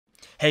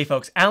Hey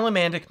folks, Alan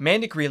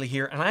MandicReally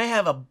here, and I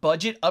have a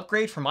budget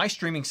upgrade for my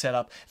streaming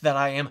setup that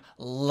I am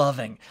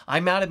loving.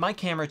 I mounted my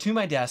camera to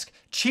my desk,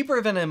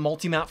 cheaper than a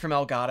multi-mount from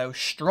Elgato,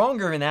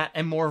 stronger than that,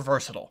 and more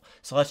versatile.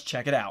 So let's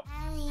check it out.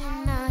 Highly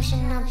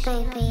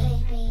emotional,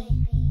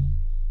 baby.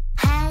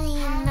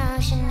 Highly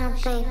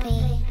emotional,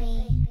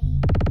 baby.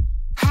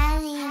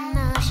 Highly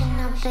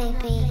emotional,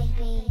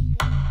 baby.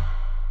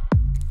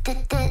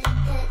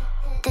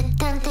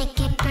 Don't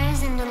take it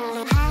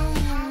personally.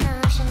 Highly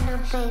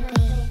emotional, baby.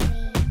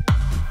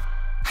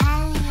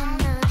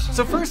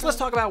 So first, let's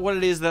talk about what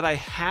it is that I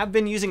have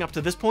been using up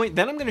to this point.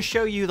 Then I'm going to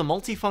show you the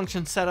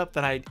multi-function setup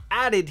that I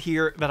added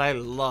here that I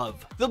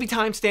love. There'll be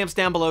timestamps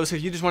down below, so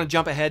if you just want to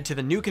jump ahead to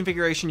the new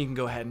configuration, you can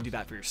go ahead and do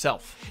that for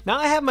yourself. Now,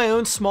 I have my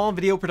own small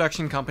video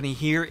production company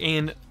here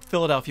in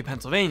Philadelphia,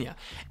 Pennsylvania,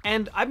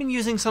 and I've been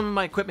using some of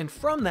my equipment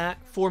from that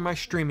for my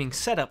streaming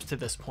setups to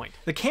this point.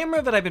 The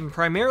camera that I've been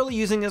primarily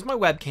using as my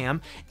webcam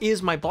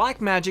is my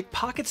Blackmagic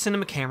Pocket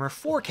Cinema Camera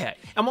 4K.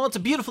 And while it's a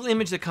beautiful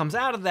image that comes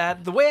out of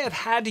that, the way I've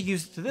had to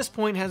use it to this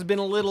point has been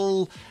a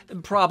little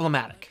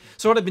problematic.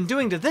 So what I've been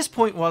doing to this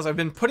point was I've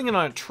been putting it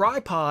on a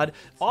tripod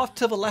off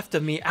to the left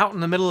of me out in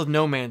the middle of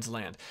no man's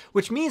land,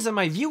 which means that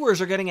my viewers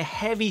are getting a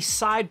heavy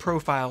side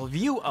profile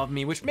view of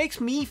me, which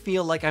makes me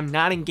feel like I'm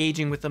not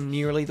engaging with them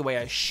nearly the way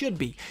I should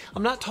be.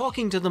 I'm not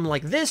talking to them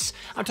like this,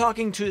 I'm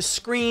talking to a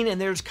screen and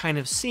they're just kind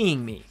of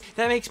seeing me.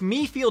 That makes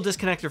me feel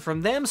disconnected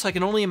from them, so I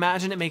can only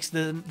imagine it makes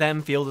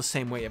them feel the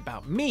same way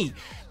about me.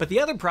 But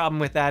the other problem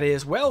with that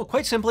is, well,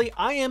 quite simply,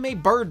 I am a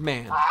bird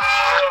man.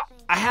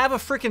 I have a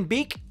freaking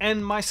beak,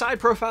 and my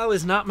side profile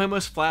is not my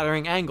most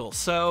flattering angle,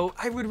 so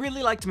I would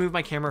really like to move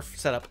my camera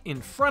setup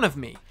in front of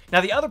me. Now,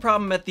 the other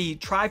problem that the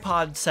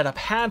tripod setup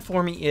had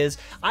for me is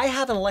I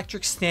have an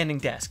electric standing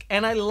desk,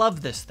 and I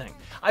love this thing.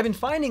 I've been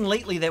finding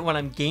lately that when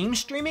I'm game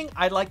streaming,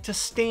 I like to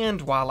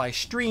stand while I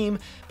stream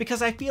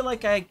because I feel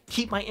like I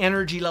keep my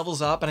energy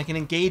levels up and I can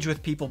engage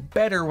with people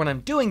better when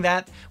I'm doing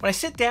that. When I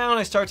sit down,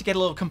 I start to get a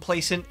little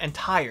complacent and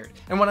tired.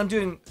 And when I'm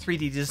doing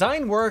 3D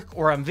design work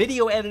or I'm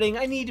video editing,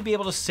 I need to be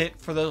able to sit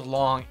for those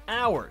long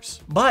hours.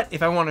 But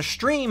if I want to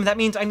stream, that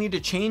means I need to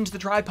change the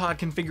tripod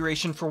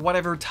configuration for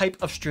whatever type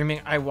of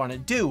streaming I want to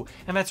do.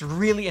 And that's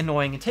really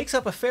annoying. It takes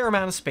up a fair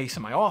amount of space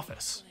in my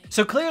office.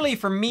 So clearly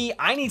for me,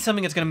 I need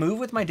something that's going to move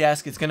with my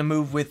desk. It's going to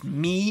move with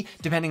me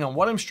depending on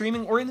what I'm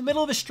streaming, or in the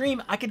middle of a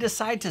stream, I could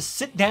decide to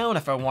sit down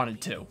if I wanted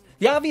to.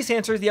 The obvious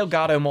answer is the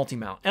Elgato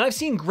multi-mount, and I've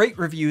seen great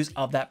reviews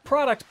of that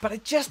product, but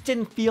it just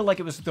didn't feel like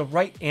it was the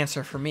right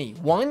answer for me.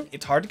 One,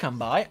 it's hard to come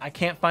by. I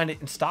can't find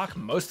it in stock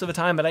most of the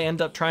time, but I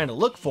end up trying to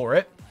look for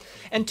it.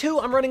 And two,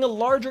 I'm running a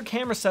larger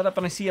camera setup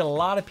and I see a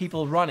lot of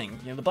people running.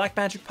 You know, the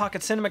Blackmagic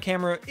Pocket Cinema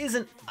Camera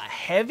isn't a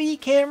heavy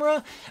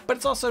camera, but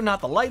it's also not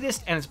the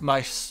lightest, and it's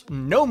by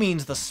no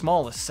means the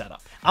smallest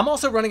setup. I'm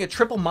also running a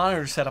triple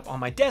monitor setup on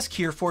my desk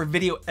here for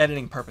video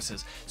editing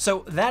purposes.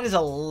 So that is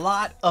a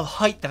lot of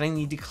height that I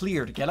need to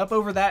clear to get up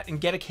over that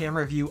and get a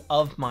camera view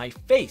of my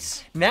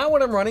face. Now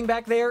what I'm running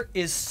back there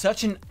is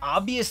such an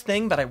obvious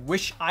thing that I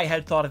wish I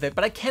had thought of it,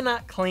 but I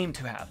cannot claim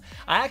to have.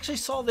 I actually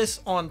saw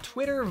this on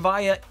Twitter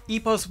via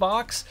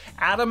EposVox.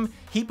 Adam,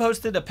 he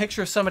posted a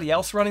picture of somebody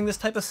else running this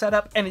type of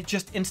setup, and it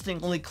just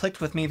instantly clicked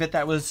with me that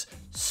that was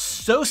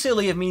so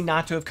silly of me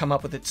not to have come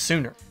up with it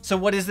sooner. So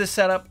what is this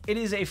setup? It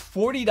is a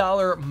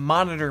 $40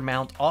 monitor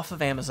mount off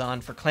of Amazon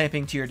for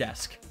clamping to your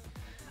desk.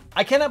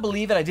 I cannot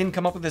believe that I didn't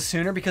come up with this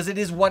sooner because it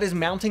is what is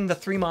mounting the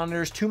 3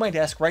 monitors to my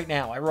desk right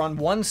now. I run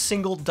one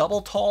single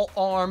double tall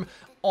arm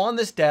on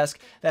this desk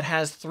that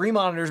has 3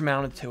 monitors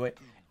mounted to it.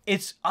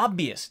 It's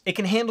obvious. It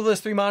can handle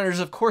those 3 monitors.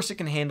 Of course it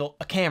can handle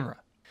a camera.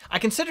 I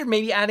considered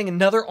maybe adding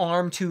another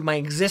arm to my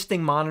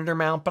existing monitor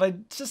mount, but I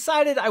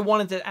decided I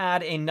wanted to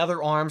add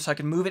another arm so I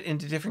could move it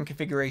into different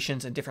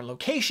configurations and different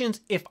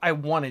locations if I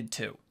wanted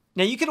to.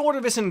 Now, you can order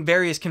this in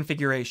various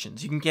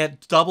configurations. You can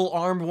get double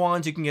armed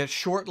ones, you can get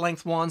short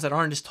length ones that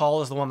aren't as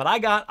tall as the one that I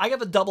got. I got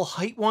the double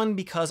height one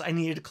because I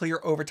needed to clear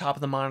over top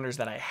of the monitors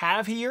that I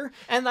have here,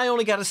 and I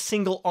only got a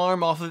single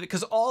arm off of it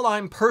because all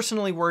I'm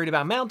personally worried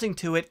about mounting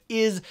to it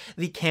is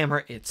the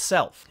camera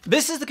itself.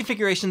 This is the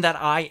configuration that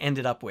I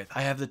ended up with.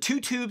 I have the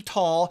 2-tube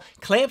tall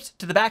clamped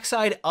to the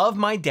backside of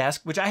my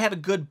desk, which I have a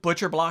good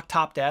butcher block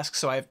top desk,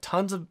 so I have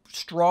tons of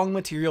strong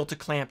material to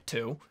clamp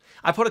to.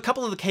 I put a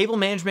couple of the cable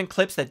management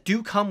clips that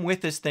do come with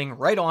this thing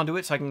right onto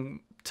it so I can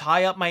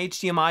tie up my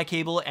HDMI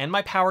cable and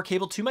my power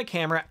cable to my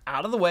camera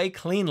out of the way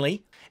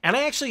cleanly. And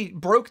I actually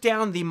broke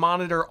down the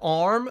monitor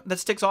arm that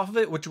sticks off of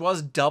it, which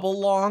was double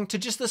long, to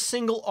just a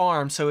single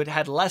arm, so it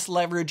had less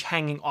leverage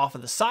hanging off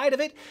of the side of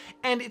it,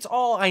 and it's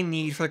all I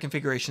need for the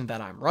configuration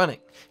that I'm running.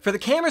 For the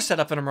camera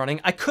setup that I'm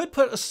running, I could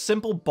put a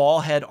simple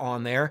ball head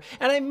on there,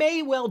 and I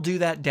may well do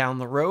that down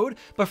the road,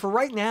 but for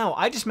right now,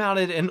 I just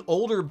mounted an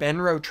older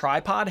Benro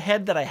tripod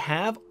head that I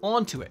have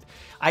onto it.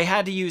 I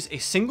had to use a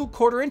single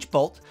 1/4-inch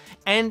bolt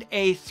and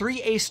a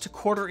 3/8 to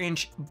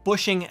 1/4-inch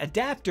bushing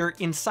adapter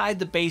inside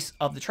the base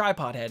of the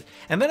tripod head.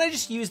 And then I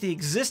just used the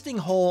existing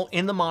hole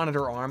in the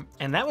monitor arm,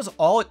 and that was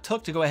all it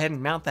took to go ahead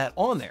and mount that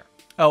on there.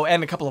 Oh,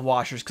 and a couple of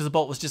washers because the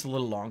bolt was just a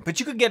little long, but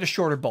you could get a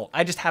shorter bolt.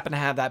 I just happen to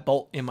have that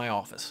bolt in my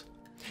office.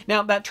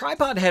 Now, that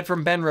tripod head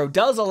from Benro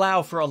does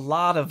allow for a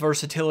lot of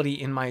versatility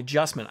in my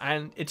adjustment,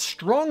 and it's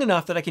strong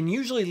enough that I can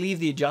usually leave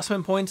the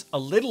adjustment points a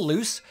little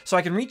loose so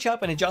I can reach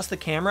up and adjust the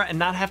camera and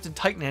not have to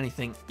tighten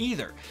anything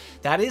either.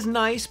 That is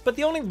nice, but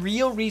the only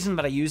real reason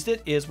that I used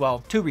it is,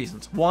 well, two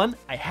reasons. One,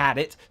 I had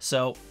it,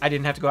 so I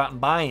didn't have to go out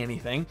and buy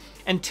anything.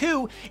 And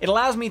two, it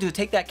allows me to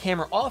take that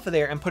camera off of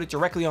there and put it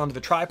directly onto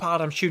the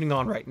tripod I'm shooting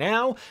on right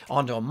now,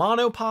 onto a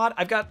monopod.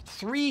 I've got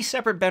 3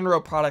 separate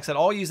Benro products that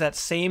all use that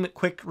same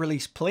quick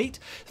release plate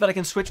so that I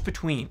can switch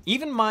between.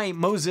 Even my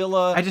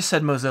Mozilla, I just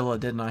said Mozilla,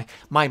 didn't I?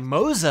 My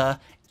Moza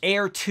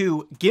Air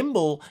 2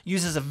 gimbal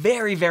uses a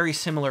very, very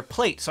similar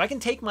plate. So I can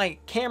take my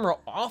camera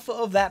off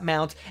of that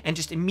mount and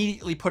just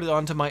immediately put it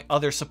onto my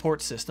other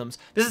support systems.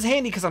 This is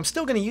handy because I'm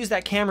still going to use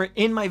that camera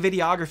in my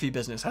videography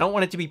business. I don't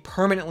want it to be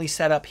permanently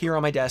set up here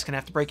on my desk and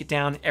have to break it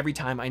down every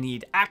time I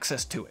need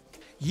access to it.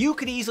 You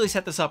could easily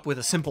set this up with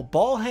a simple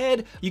ball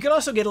head. You could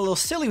also get a little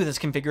silly with this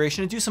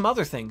configuration and do some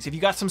other things. If you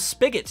got some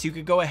spigots, you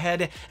could go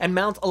ahead and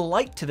mount a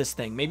light to this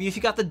thing. Maybe if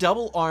you got the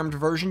double-armed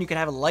version, you could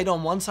have a light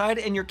on one side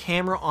and your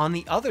camera on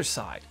the other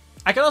side.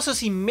 I could also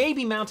see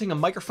maybe mounting a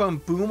microphone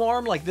boom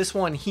arm like this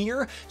one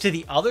here to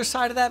the other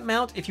side of that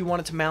mount if you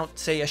wanted to mount,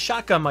 say, a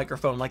shotgun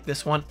microphone like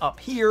this one up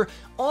here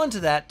onto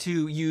that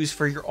to use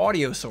for your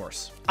audio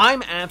source.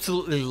 I'm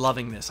absolutely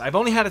loving this. I've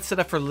only had it set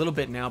up for a little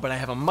bit now, but I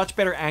have a much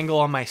better angle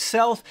on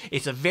myself.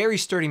 It's a very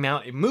sturdy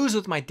mount. It moves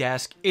with my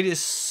desk. It is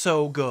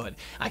so good.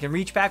 I can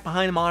reach back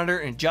behind the monitor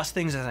and adjust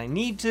things as I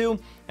need to,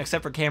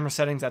 except for camera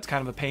settings. That's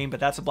kind of a pain, but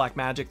that's a black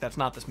magic. That's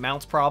not this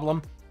mount's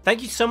problem.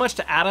 Thank you so much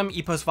to Adam,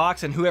 Epos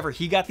Vox, and whoever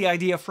he got the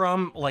idea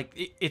from.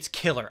 Like, it's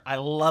killer. I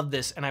love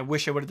this, and I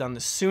wish I would have done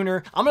this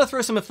sooner. I'm going to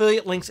throw some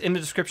affiliate links in the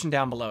description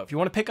down below. If you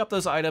want to pick up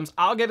those items,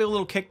 I'll get a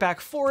little kickback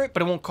for it,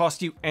 but it won't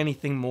cost you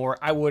anything more.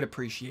 I would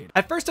appreciate it.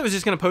 At first, I was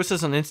just going to post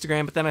this on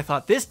Instagram, but then I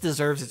thought this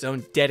deserves its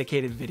own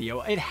dedicated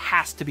video. It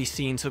has to be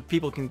seen so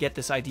people can get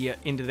this idea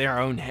into their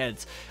own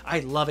heads.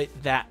 I love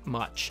it that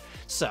much.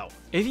 So,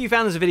 if you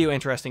found this video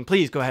interesting,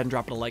 please go ahead and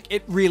drop it a like.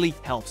 It really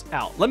helps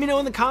out. Let me know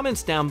in the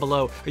comments down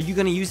below. Are you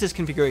going to use this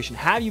configuration?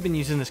 Have you been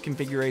using this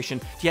configuration?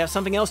 Do you have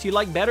something else you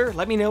like better?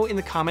 Let me know in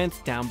the comments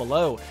down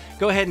below.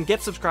 Go ahead and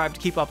get subscribed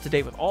to keep up to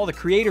date with all the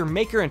creator,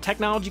 maker, and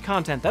technology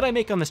content that I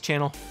make on this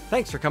channel.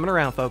 Thanks for coming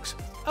around, folks.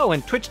 Oh,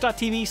 and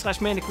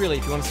twitch.tv/MandicReally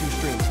if you want to see the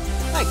streams.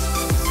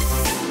 Thanks.